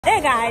Hey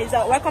guys,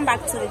 welcome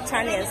back to the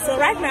channel. So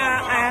right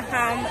now I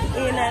am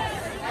in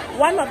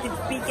one of the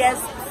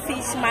biggest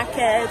fish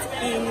markets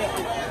in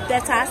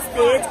Delta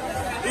State.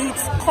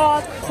 It's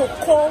called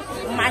Koko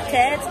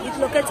Market. It's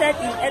located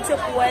in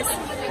Ethiopia West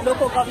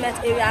local government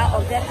area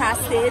of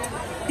Delta State.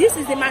 This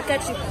is the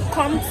market you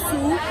come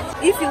to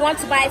if you want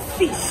to buy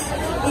fish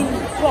in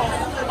bulk,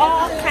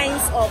 all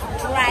kinds of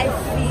dry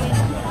fish,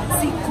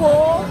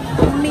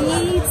 Koko,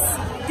 meat.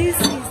 This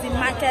is the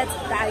market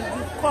that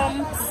you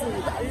come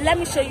to. Let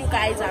me show you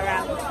guys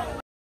around.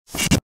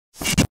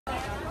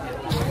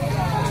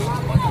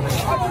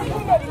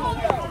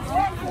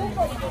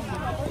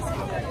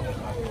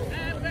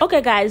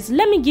 Okay guys,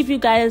 let me give you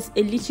guys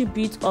a little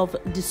bit of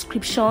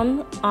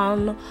description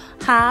on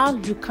how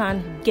you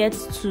can get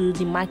to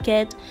the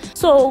market.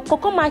 So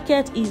Koko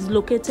Market is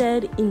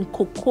located in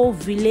Koko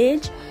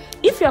village.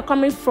 If you're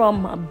coming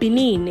from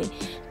Benin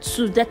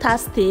to Delta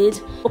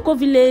State, Koko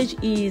village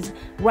is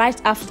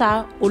right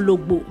after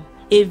Ologbo,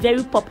 a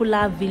very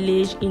popular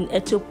village in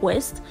Ethiopia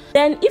West.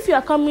 Then if you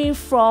are coming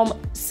from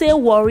say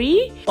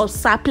Warri or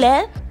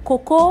Saple,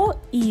 Koko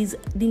is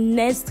the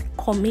next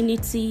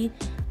community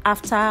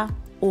after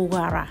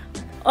Owara.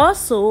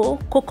 Also,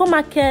 Koko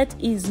Market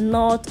is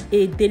not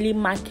a daily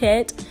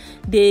market.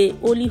 They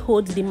only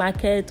hold the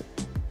market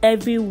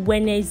every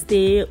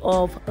Wednesday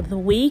of the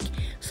week.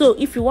 So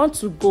if you want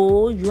to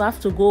go, you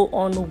have to go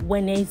on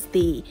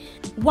Wednesday.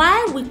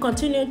 While we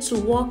continue to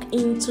walk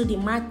into the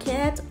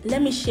market,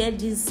 let me share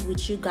this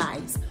with you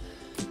guys.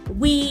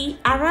 We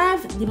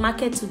arrived the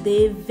market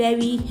today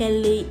very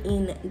early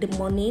in the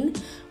morning.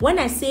 When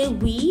I say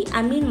we,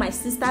 I mean my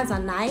sisters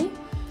and I.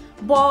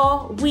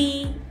 But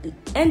we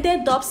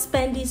ended up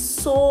spending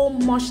so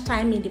much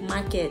time in the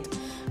market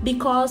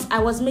because I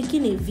was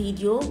making a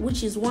video,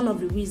 which is one of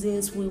the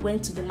reasons we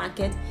went to the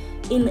market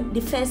in the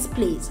first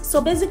place.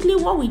 So basically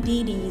what we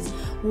did is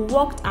we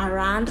walked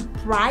around,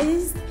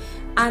 priced,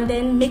 and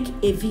then make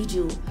a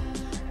video.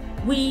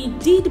 We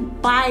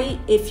did buy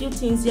a few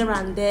things here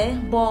and there,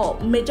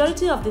 but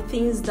majority of the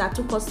things that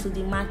took us to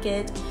the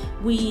market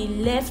we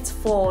left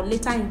for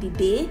later in the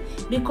day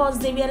because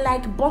they were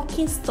like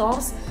bulky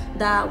stuffs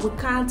that we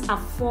can't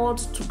afford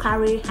to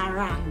carry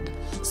around.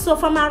 So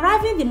from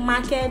arriving the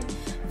market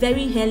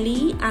very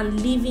early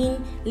and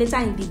leaving later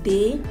in the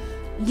day,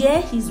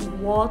 here is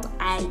what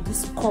I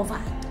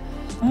discovered.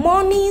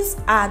 Mornings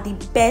are the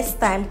best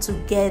time to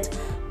get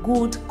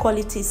good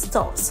quality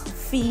stuffs,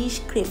 fish,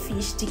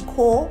 crayfish,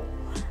 Koko,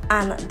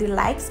 and the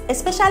likes,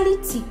 especially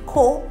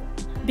Koko,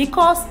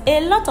 because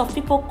a lot of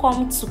people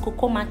come to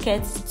Koko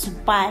Market to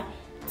buy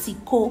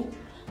Koko.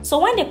 So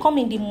when they come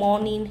in the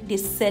morning, they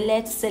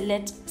select.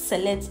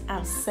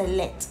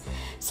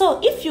 So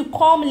if you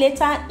come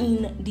later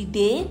in the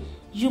day,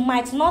 you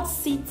might not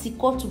see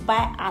Koko to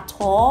buy at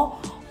all,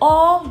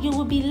 or you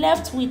will be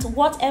left with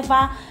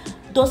whatever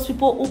those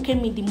people who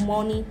came in the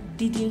morning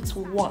didn't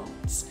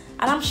want.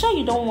 And I'm sure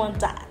you don't want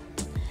that.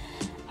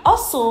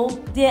 Also,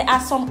 there are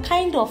some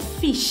kind of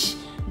fish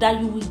that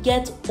you will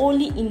get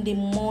only in the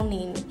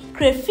morning.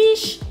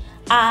 Crayfish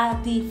are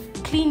the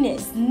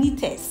cleanest,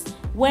 neatest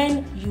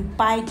when you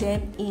buy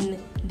them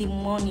in the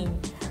morning.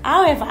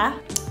 However,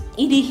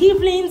 in the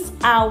evenings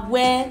are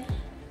where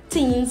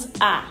things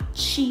are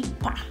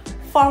cheaper.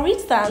 For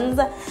instance,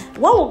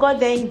 when we got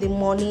there in the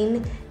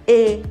morning,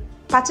 a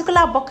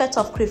particular bucket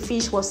of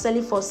crayfish was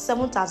selling for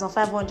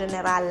 7,500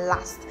 naira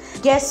last.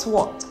 Guess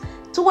what?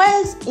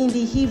 Towards in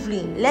the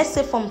evening, let's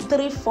say from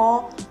 3,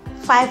 4,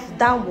 5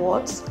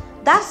 downwards,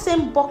 that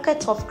same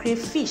bucket of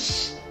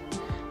crayfish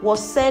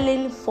was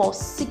selling for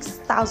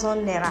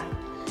 6,000 naira.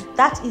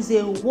 That is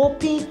a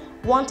whopping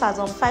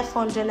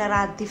 1,500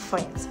 naira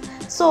difference.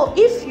 So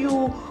if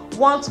you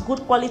want good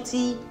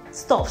quality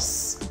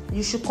stuffs,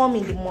 you should come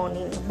in the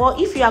morning. But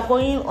if you are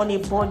going on a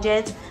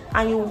budget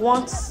and you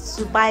want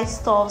to buy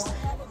stuffs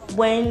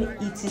when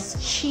it is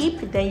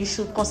cheap, then you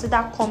should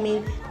consider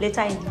coming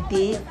later in the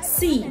day.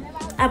 See,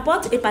 I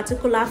bought a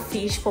particular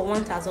fish for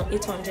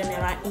 1,800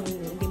 naira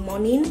in the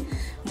morning.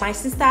 My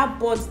sister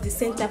bought the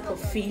same type of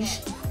fish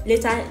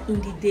later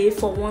in the day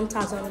for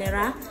 1,000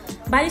 naira.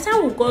 By the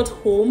time we got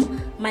home,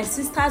 my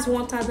sister's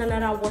 1,000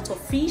 naira worth of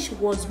fish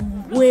was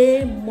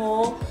way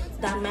more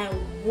than my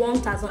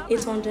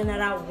 1,800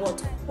 naira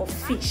worth of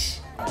fish.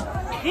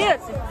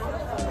 Yes.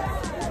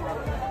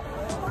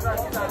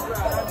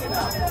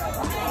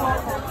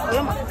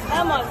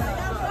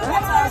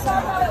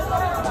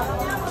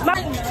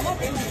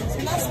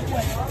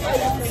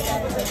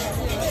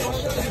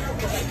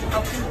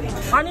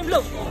 Honey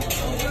blue.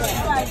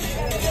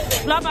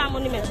 Global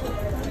monument.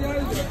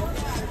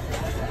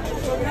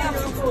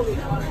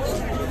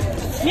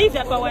 Me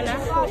veko wana.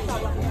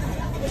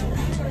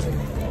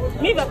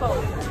 Me veko.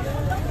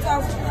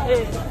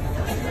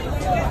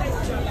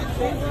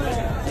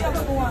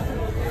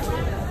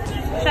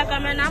 Shaka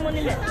na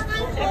monument.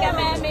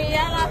 Shaka me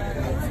yala.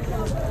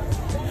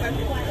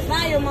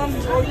 Now your mom.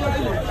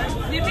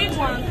 The big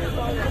one.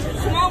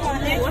 Small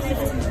one.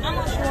 How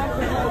much you want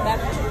for that?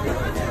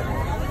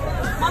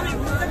 Mommy,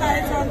 take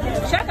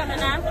 800. Shaka me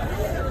now.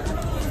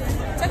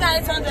 Take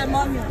 800,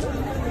 mommy.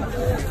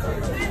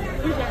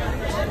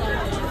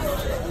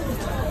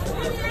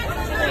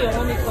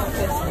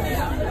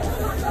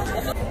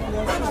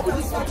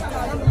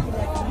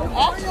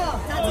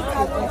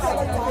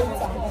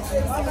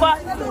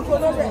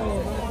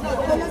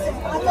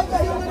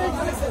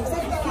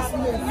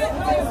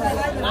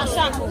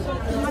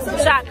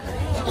 Shark.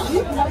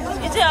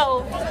 It's here.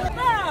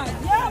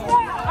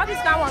 What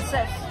is that one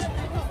says?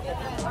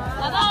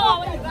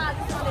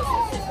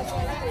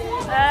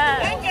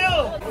 Thank you.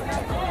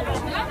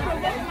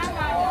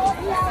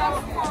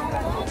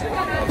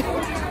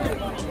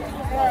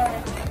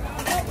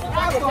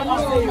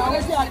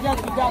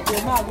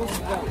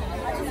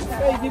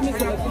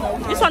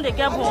 This one they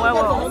get bone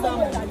well.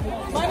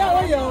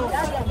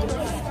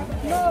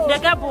 They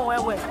get bone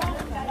well.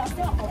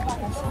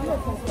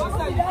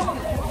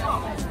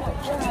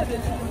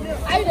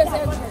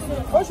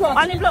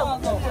 Only blow.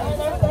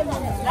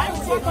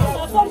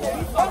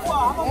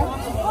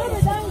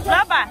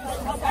 Lover.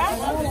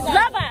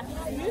 Lover.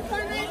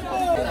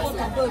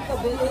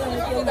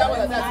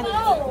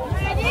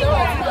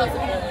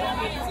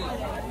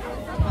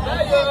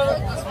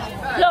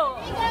 Blow.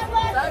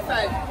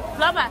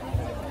 Lover.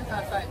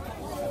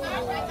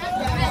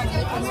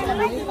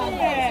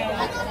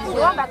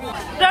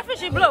 The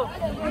fishy blow.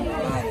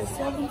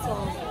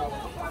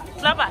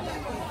 Lover.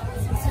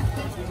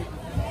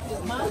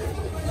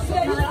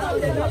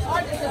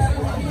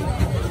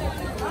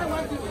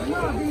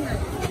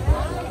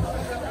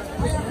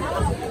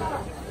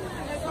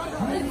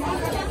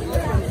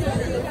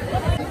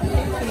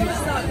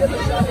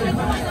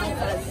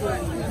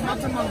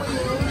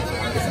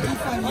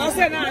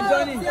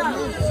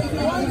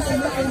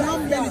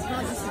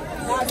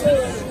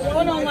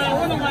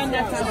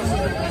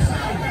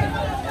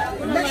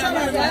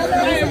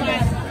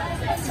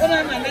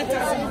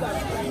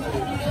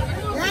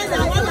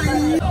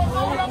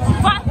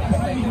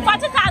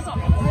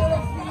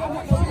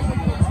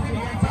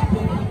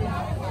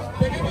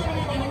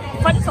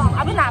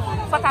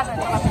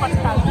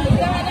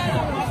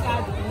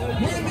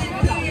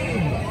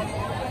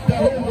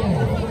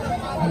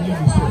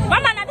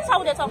 Mama, now this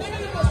how they talk.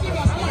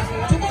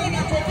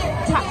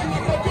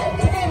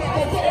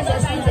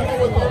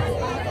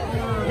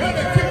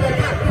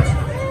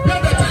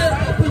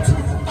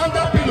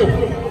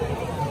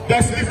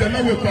 That's if the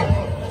law will come.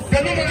 The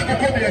law will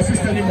not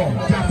exist anymore.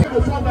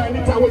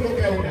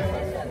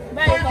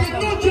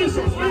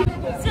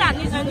 See, I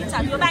need Anita.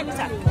 You buy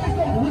Anita.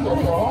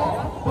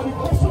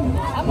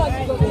 How much?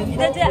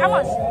 How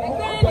much?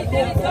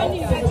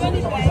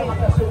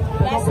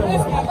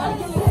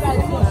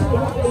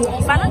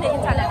 But not the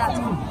Anita like that.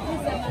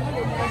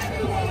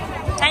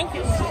 Thank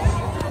you.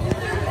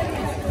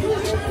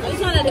 This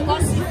one at the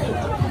cost.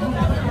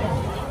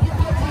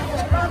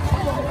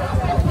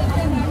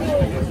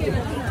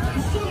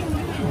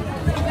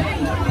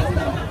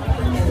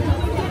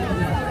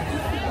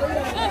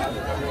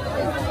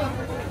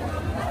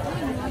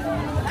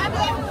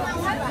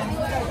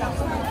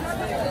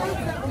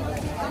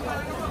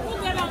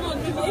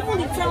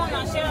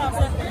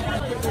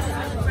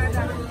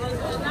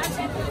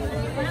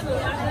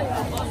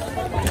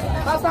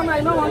 I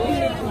don't want to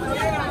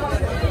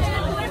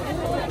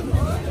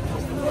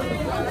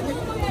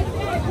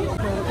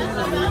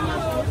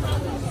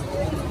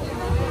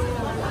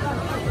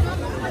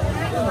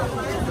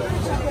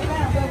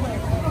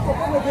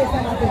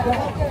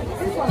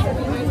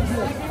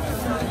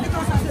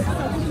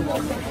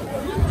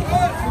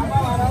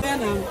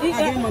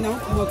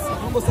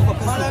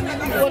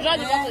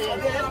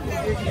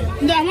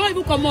No, I'm not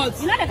even come out.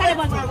 You know the carry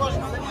bottle?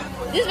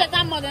 This is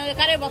better more than the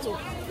carry bottle.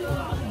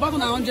 Bottle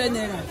na 100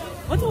 naira.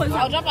 What was it?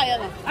 I'll drop a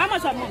yellow. How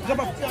much of more? Drop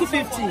a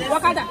 250.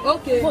 What kind of?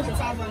 Okay.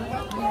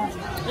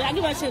 Yeah,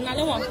 give us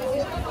another one.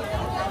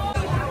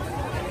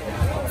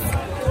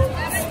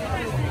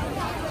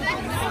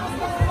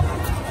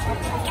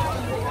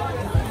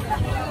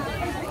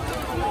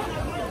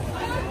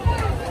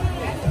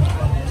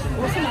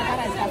 What's in my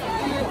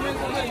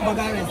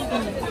Bagares.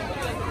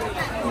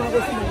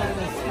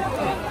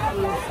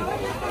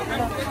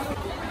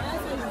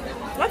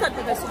 What are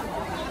the best?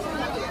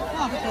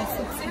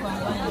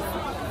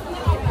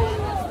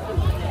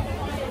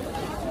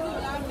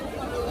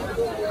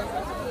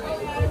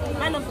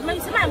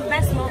 My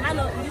best no, I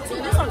know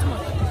this one too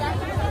much.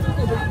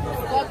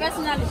 Well,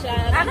 personally,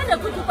 I know the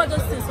good people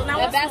those things, so now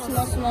the best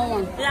small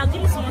one. Yeah,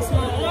 give me some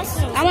small one.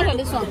 How much on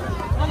this one?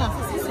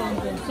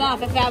 600. So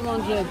for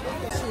 500.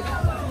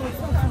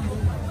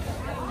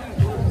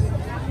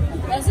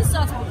 Is this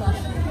salt water?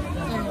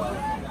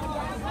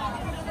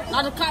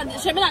 Now the card,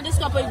 show me that this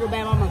cup you go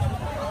buy, mama.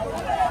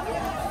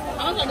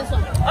 How much on this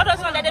one? All those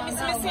ones that they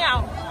missing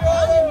out.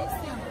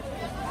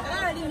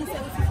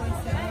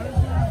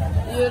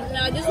 You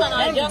know, this one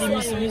I just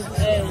want to use.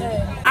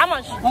 How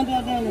much? 6,500.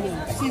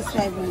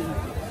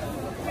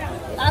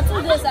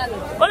 2 days ago.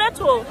 Only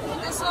 2.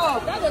 This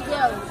one. That's a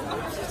girl.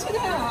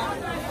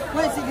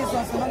 Why is this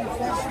one? Not the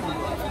first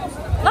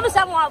one. Not be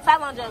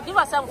 7,500. Give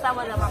us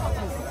 7,500, mama.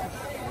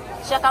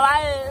 Check out.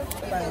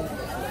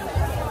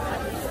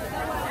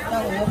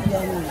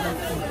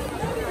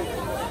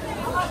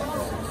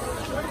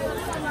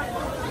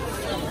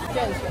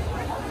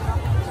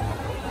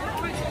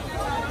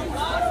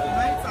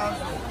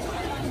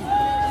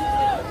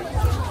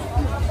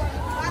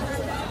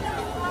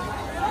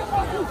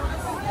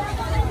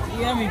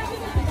 hear me?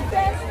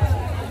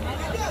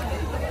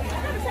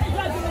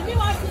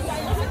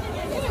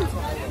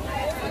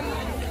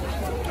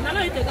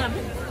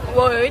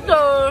 Whoa, ito.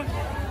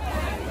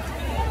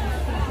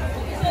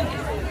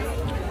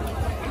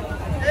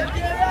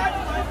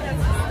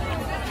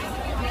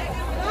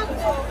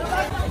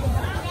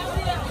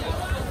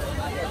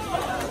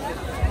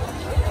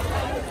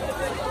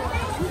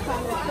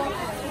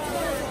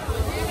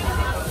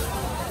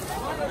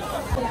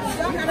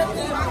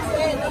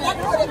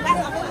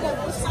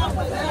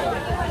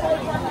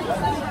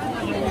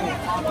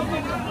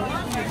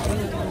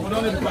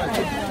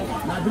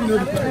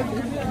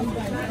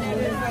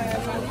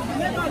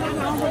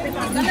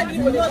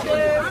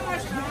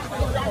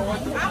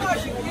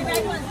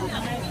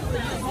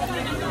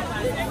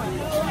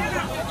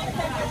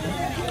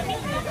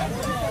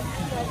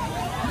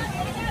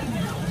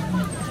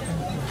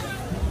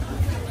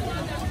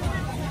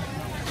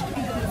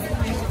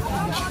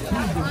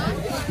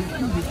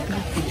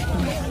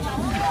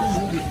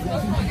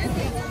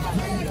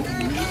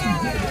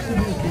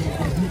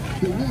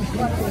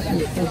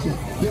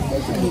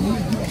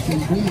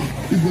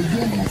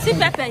 See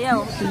pepper,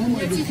 yo.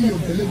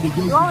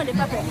 You want the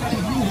pepper?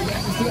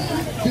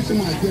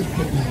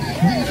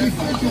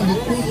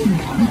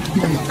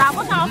 Now,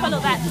 what kind of follow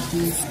that?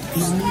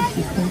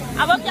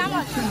 About how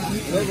much?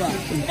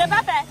 The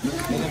pepper?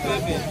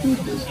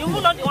 You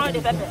will not want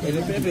the pepper.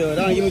 The pepper,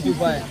 don't give me 2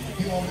 5.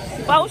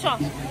 But which one?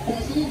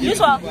 This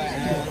one?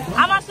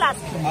 How much last?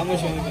 How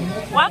much?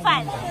 1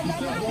 5.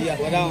 Yeah,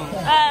 for that one.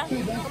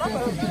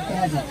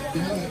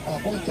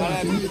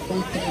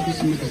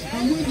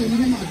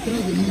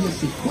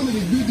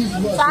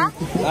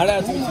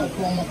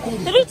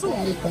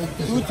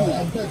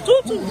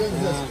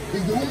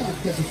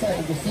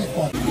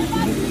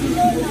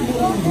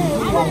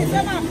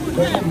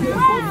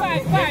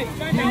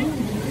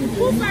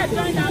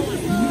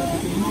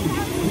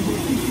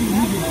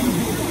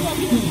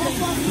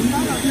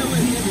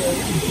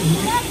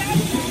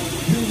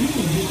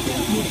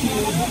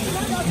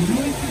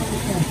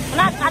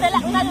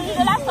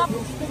 The last stop.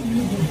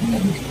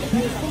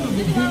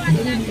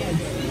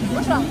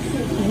 Which one?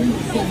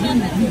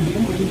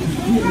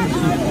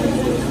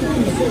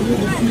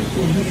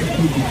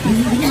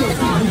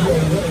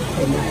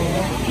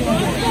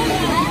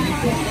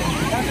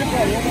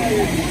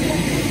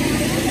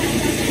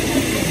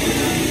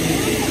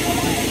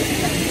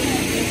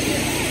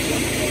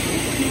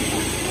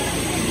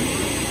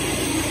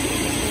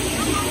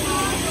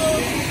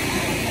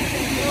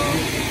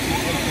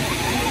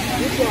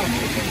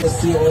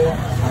 See all,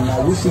 and I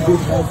wish you good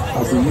health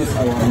as you meet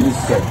our new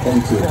set.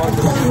 Thank you.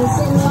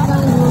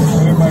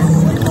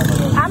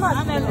 How much?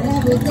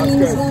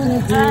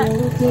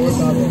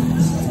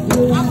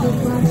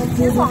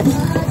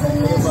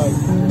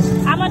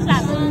 How much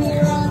that?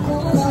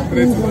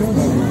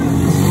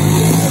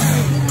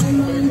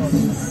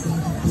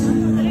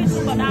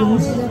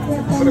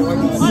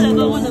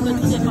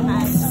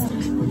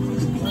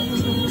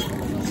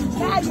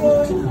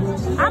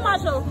 How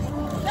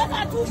much?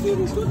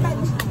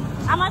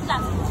 How much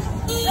that?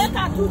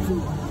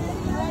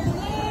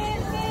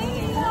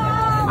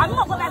 I'm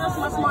not going to buy those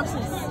small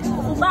things.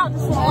 We'll buy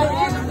this one.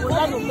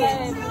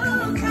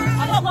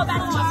 I'm not going to buy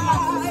small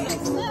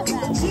things.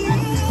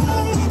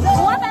 We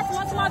want to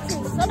buy small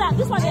things so that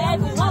this one is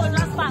heavy. One will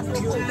just pass.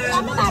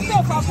 I'm not going to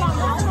pay for fun.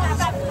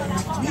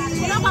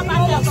 I'm not going to buy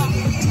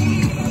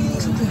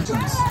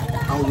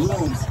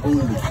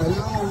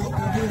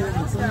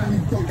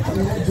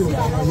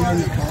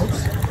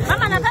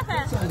Mama, na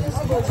pepper.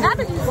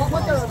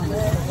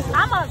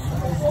 How much?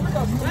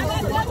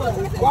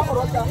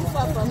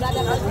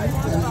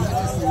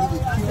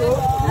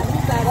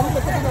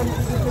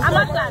 How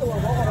much that?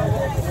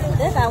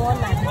 This I want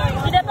that.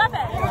 You the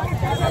pepper?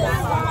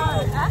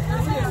 Huh?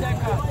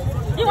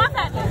 You want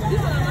that?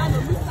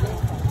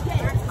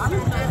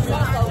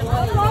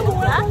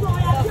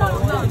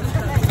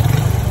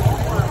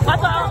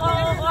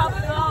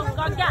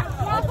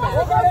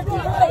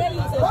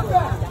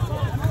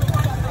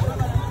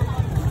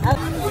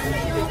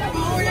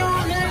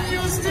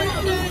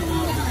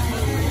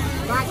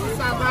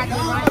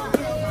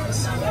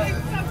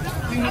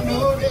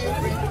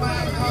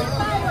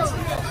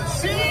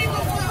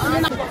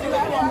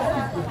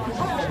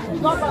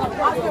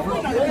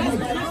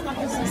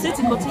 Sit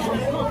in bottle.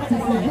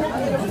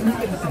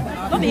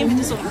 Don't be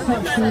empty so.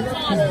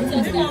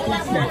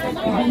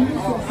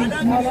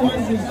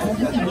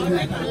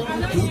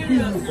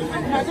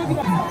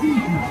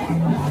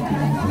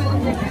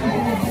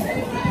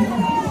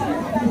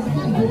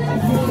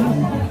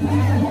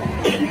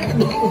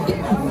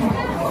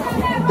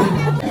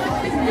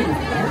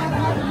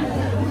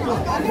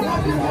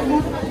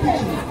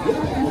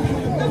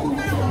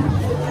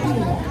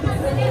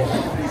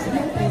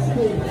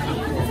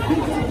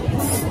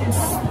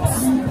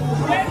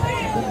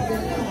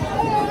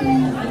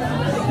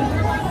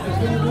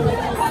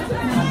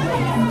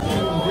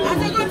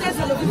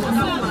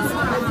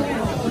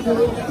 How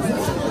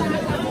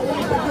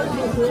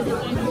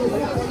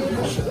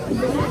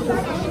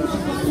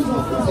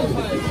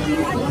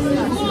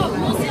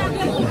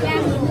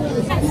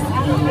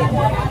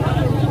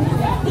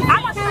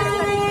much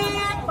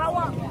for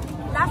one?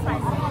 Last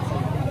price.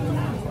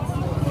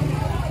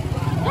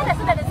 Yeah, they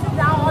said they sit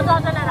down, all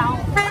down around.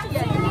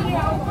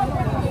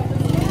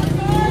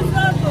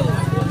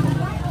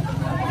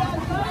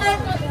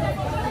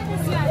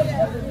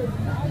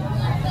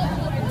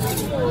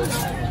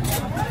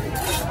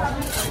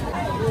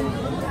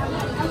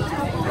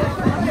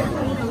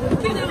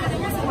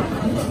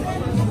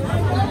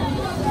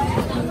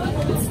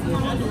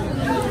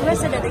 Let's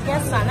say that they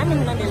get sun. Let me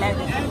know the light.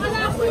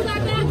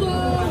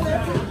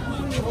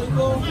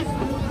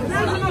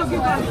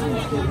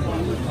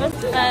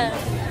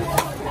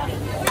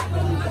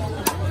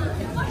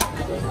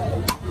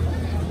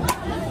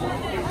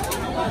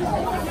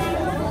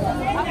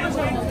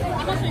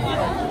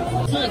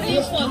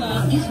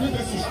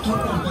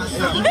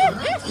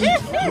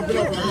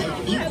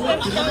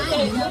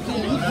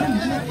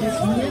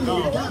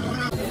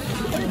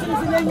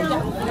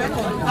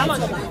 How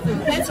much?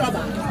 Let's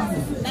rubber.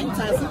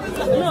 9,000.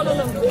 No.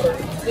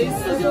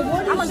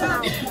 How much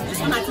now? This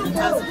one at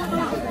 2,000.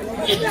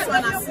 This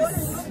one at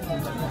 6.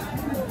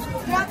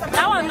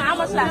 That one, how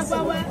much last?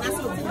 That's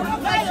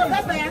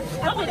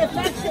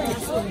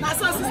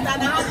what sister, the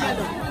handbell.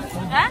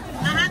 Huh?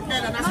 The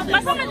handbell, that's what.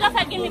 But someone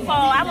just give me for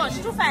how much?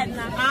 2,500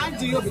 now. How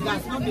do you be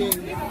that? Not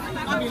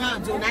the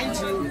hand, so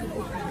 90.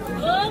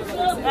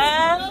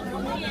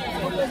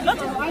 Look.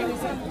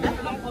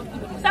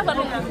 Stop for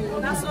me now.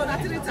 That's all,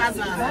 that's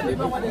 3,000. How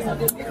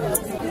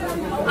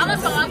much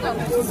for one cup?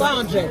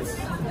 400.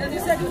 And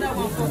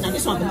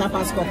this one, the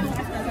tapas cup.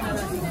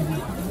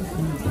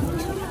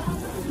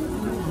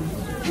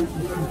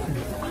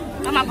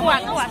 Mama, go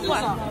on.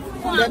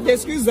 The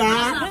excuse for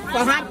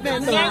handbell.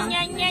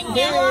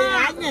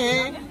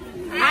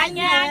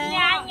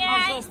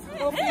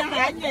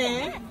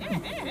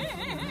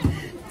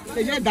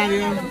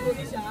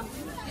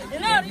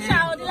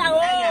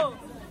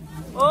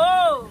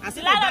 Oh, I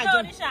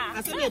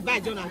said buy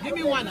Jonah. Give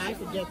me one, I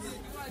forget.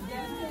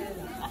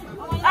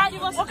 Ah, you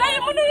was okay,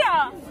 you money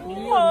ya.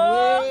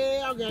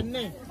 Oh, okay,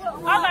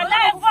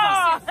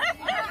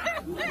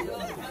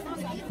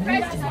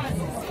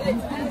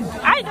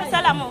 I do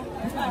sell them.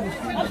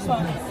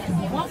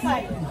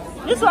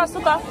 This was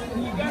sugar.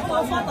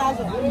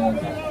 4,000.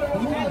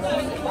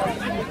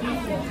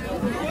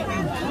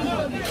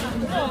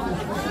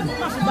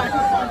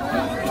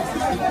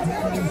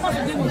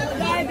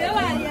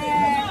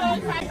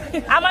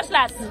 How much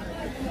last?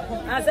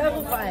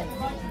 7.5.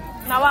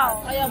 Now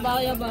wow.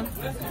 Oyaba.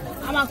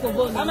 I'm a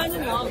Koko. How many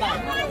more?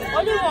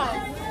 Only one.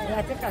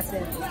 Yeah, take a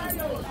set. It's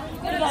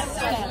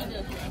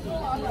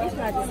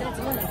not the same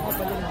one.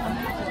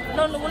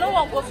 No, we don't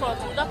want to go for it.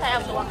 We don't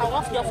have to work. I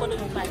want you for the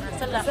buy and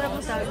sell that.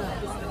 7,000.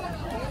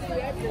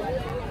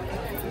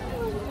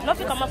 No, if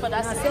you come up for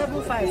that. 7.5. This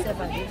one,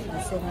 I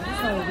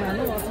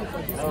don't want to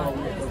for this one.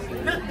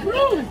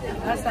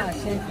 That's our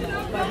shame.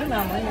 But when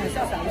I'm money, it's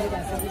not a lot of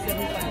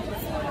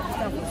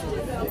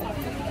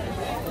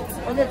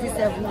 7.5. Only this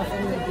 7 of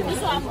them.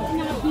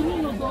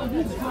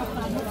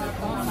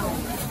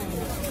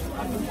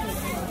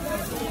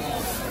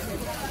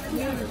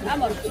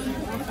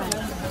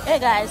 Hey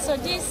guys, so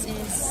this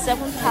is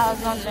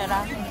 7,000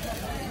 naira.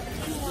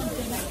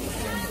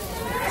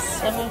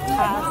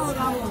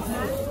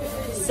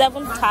 7,000.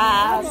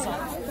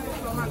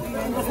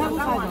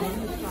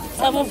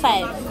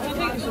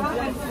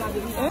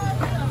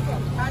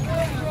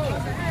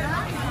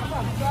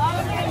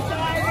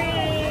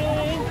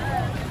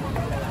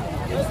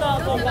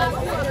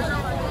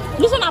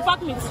 This one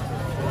apartment.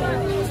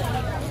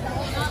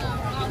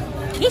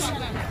 This.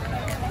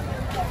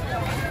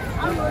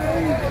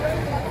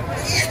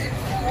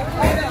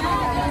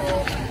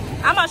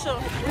 How much?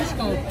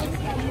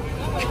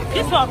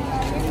 This one.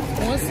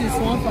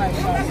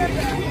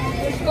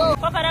 1,615.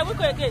 Koko, we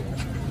go again.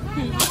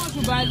 How much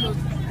you buy load?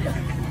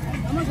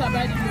 How much I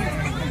buy the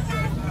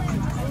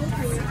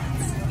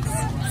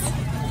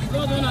load?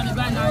 Load one on the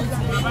buy 90. I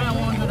buy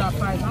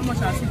 105. How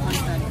much I see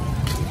inside?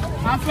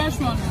 My fresh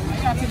one. I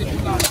see the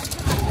big one.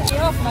 They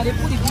off now. They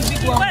put the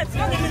big one. Wait,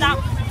 you give me that.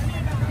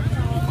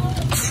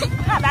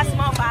 Ah, that's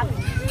small bag.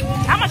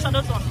 How much are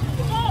those one?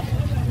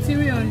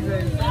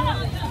 300.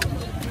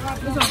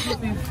 This one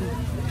flipping food.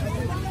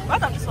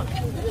 What are this one?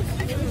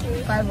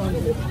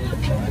 500.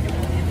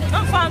 No,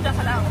 400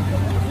 for that one.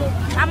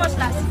 How much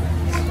last?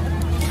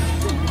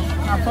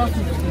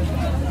 450.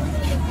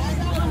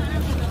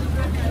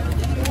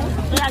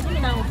 Yeah, give me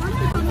that one.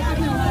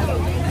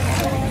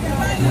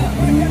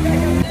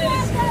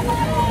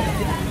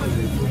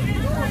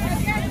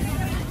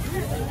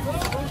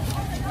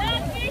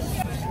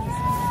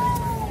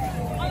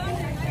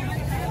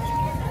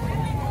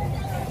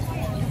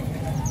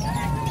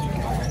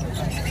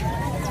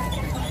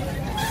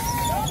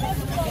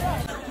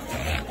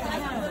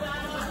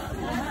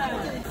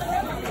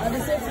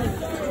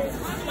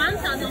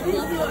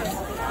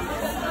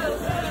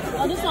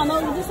 this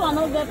one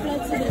no get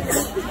plenty.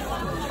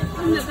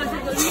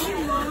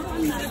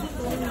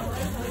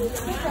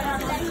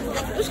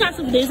 Which kind of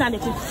soup they use and they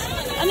cook?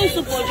 Any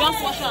soup or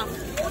just wash am.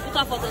 Put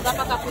am for the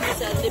zapaka, put it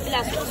they be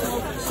like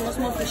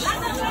small fish.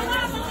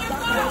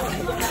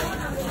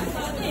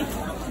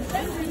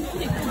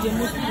 They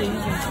mostly they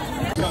use it.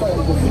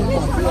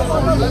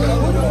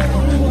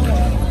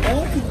 I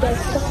want to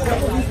test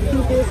what these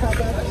people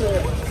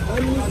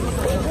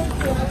have